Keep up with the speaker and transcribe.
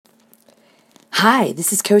Hi,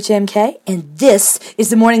 this is Coach MK, and this is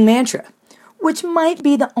the morning mantra, which might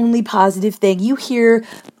be the only positive thing you hear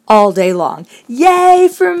all day long. Yay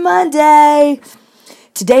for Monday!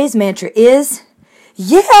 Today's mantra is,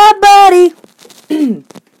 yeah, buddy!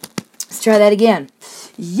 Let's try that again.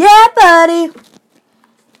 Yeah, buddy!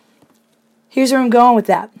 Here's where I'm going with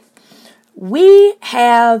that. We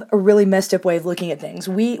have a really messed up way of looking at things.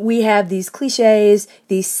 We have these cliches,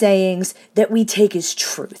 these sayings that we take as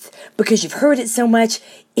truth. Because you've heard it so much,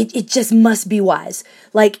 it just must be wise.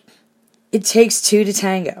 Like, it takes two to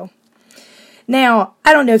tango. Now,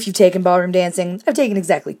 I don't know if you've taken ballroom dancing. I've taken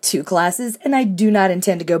exactly 2 classes, and I do not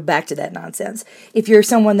intend to go back to that nonsense. If you're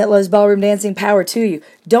someone that loves ballroom dancing, power to you.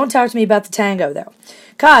 Don't talk to me about the tango, though.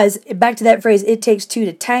 Because, back to that phrase, it takes 2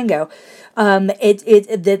 to tango.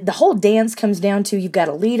 The whole dance comes down to you've got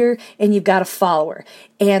a leader and you've got a follower.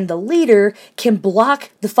 And the leader can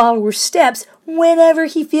block the follower's steps whenever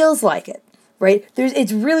he feels like it. Right?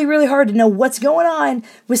 It's really, really hard to know what's going on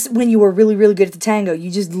when you are really, really good at the tango.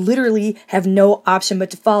 You just literally have no option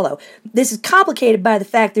but to follow. This is complicated by the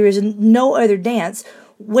fact there is no other dance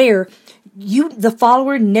where the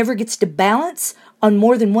follower never gets to balance on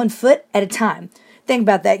more than 1 foot at a time. Think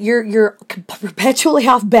about that. You're perpetually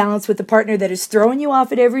off balance with the partner that is throwing you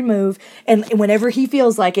off at every move, and whenever he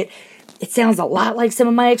feels like it. It sounds a lot like some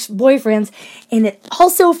of my ex-boyfriends, and it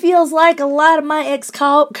also feels like a lot of my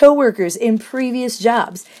ex-coworkers in previous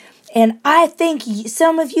jobs. And I think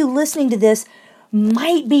some of you listening to this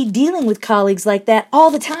might be dealing with colleagues like that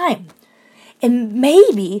all the time. And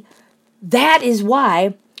maybe that is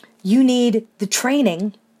why you need the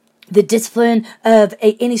training, the discipline of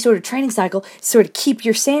any sort of training cycle, sort of keep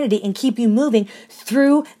your sanity and keep you moving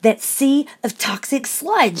through that sea of toxic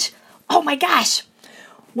sludge. Oh my gosh!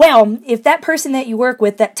 Well, if that person that you work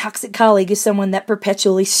with, that toxic colleague, is someone that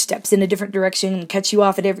perpetually steps in a different direction and cuts you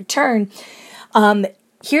off at every turn,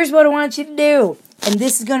 here's what I want you to do. And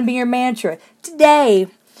this is going to be your mantra today.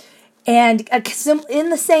 And in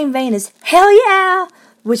the same vein as hell yeah,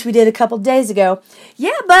 which we did a couple days ago,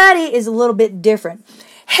 yeah, buddy is a little bit different.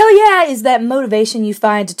 Hell yeah is that motivation you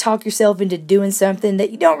find to talk yourself into doing something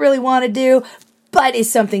that you don't really want to do, but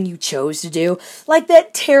is something you chose to do. Like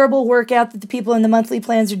that terrible workout that the people in the monthly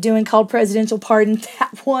plans are doing called Presidential Pardon.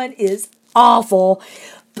 That one is awful.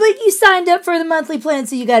 But you signed up for the monthly plan,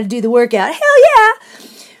 so you got to do the workout. Hell yeah!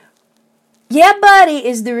 Yeah, buddy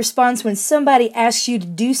is the response when somebody asks you to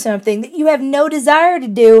do something that you have no desire to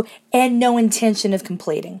do and no intention of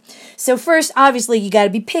completing. So first, obviously, you got to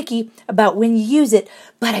be picky about when you use it,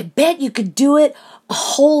 but I bet you could do it a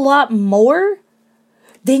whole lot more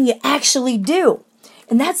than you actually do.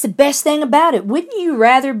 And that's the best thing about it. Wouldn't you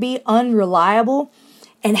rather be unreliable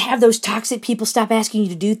and have those toxic people stop asking you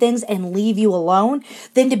to do things and leave you alone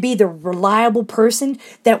than to be the reliable person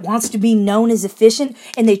that wants to be known as efficient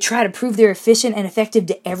and they try to prove they're efficient and effective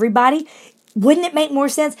to everybody? Wouldn't it make more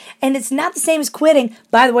sense? And it's not the same as quitting.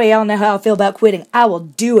 By the way, y'all know how I feel about quitting. I will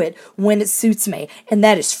do it when it suits me, and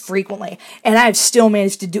that is frequently. And I've still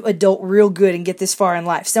managed to do adult real good and get this far in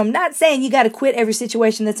life. So I'm not saying you got to quit every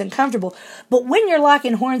situation that's uncomfortable, but when you're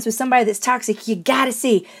locking horns with somebody that's toxic, you got to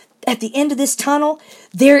see at the end of this tunnel,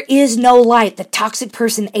 there is no light. The toxic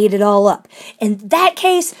person ate it all up. In that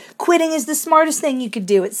case, quitting is the smartest thing you could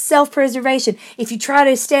do. It's self-preservation. If you try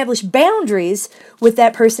to establish boundaries with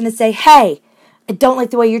that person and say, hey, I don't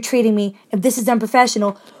like the way you're treating me, and this is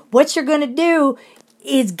unprofessional, what you're going to do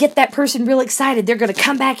is get that person real excited. They're going to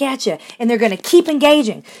come back at you, and they're going to keep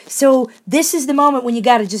engaging. So this is the moment when you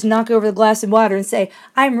got to just knock over the glass of water and say,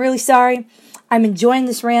 I'm really sorry. I'm enjoying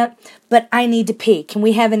this rant, but I need to pee. Can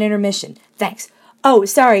we have an intermission? Thanks. Oh,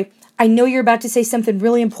 sorry. I know you're about to say something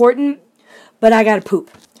really important, but I gotta poop.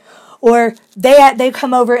 Or they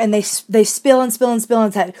come over and they spill and spill and spill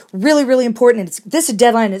and it's really, really important. And this is a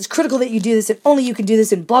deadline. And it's critical that you do this, and only you can do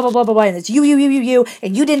this, and blah, blah, blah, blah, blah. And it's you,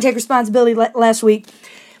 and you didn't take responsibility last week.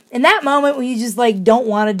 In that moment when you just don't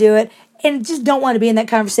want to do it and just don't want to be in that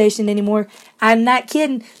conversation anymore, I'm not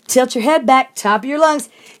kidding. Tilt your head back, top of your lungs.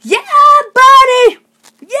 Yeah, buddy!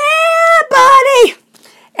 Yeah, buddy!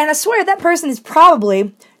 And I swear that person is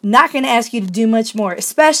probably not going to ask you to do much more,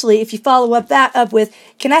 especially if you follow up with,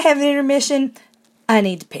 can I have an intermission? I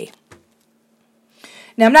need to pee.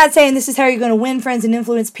 Now, I'm not saying this is how you're going to win friends and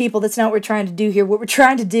influence people. That's not what we're trying to do here. What we're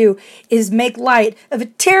trying to do is make light of a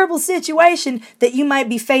terrible situation that you might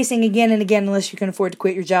be facing again and again unless you can afford to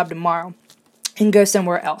quit your job tomorrow and go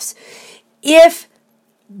somewhere else. If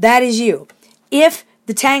that is you, if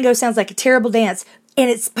the tango sounds like a terrible dance,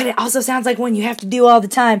 But it also sounds like one you have to do all the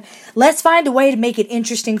time. Let's find a way to make it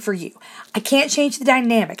interesting for you. I can't change the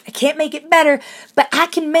dynamic. I can't make it better, but I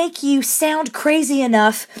can make you sound crazy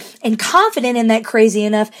enough and confident in that crazy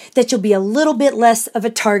enough that you'll be a little bit less of a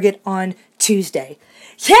target on Tuesday.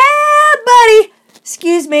 Yeah, buddy!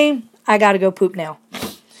 Excuse me. I gotta go poop now.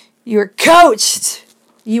 You're coached.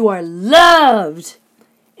 You are loved.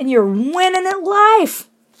 And you're winning at life.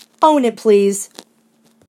 Own it, please.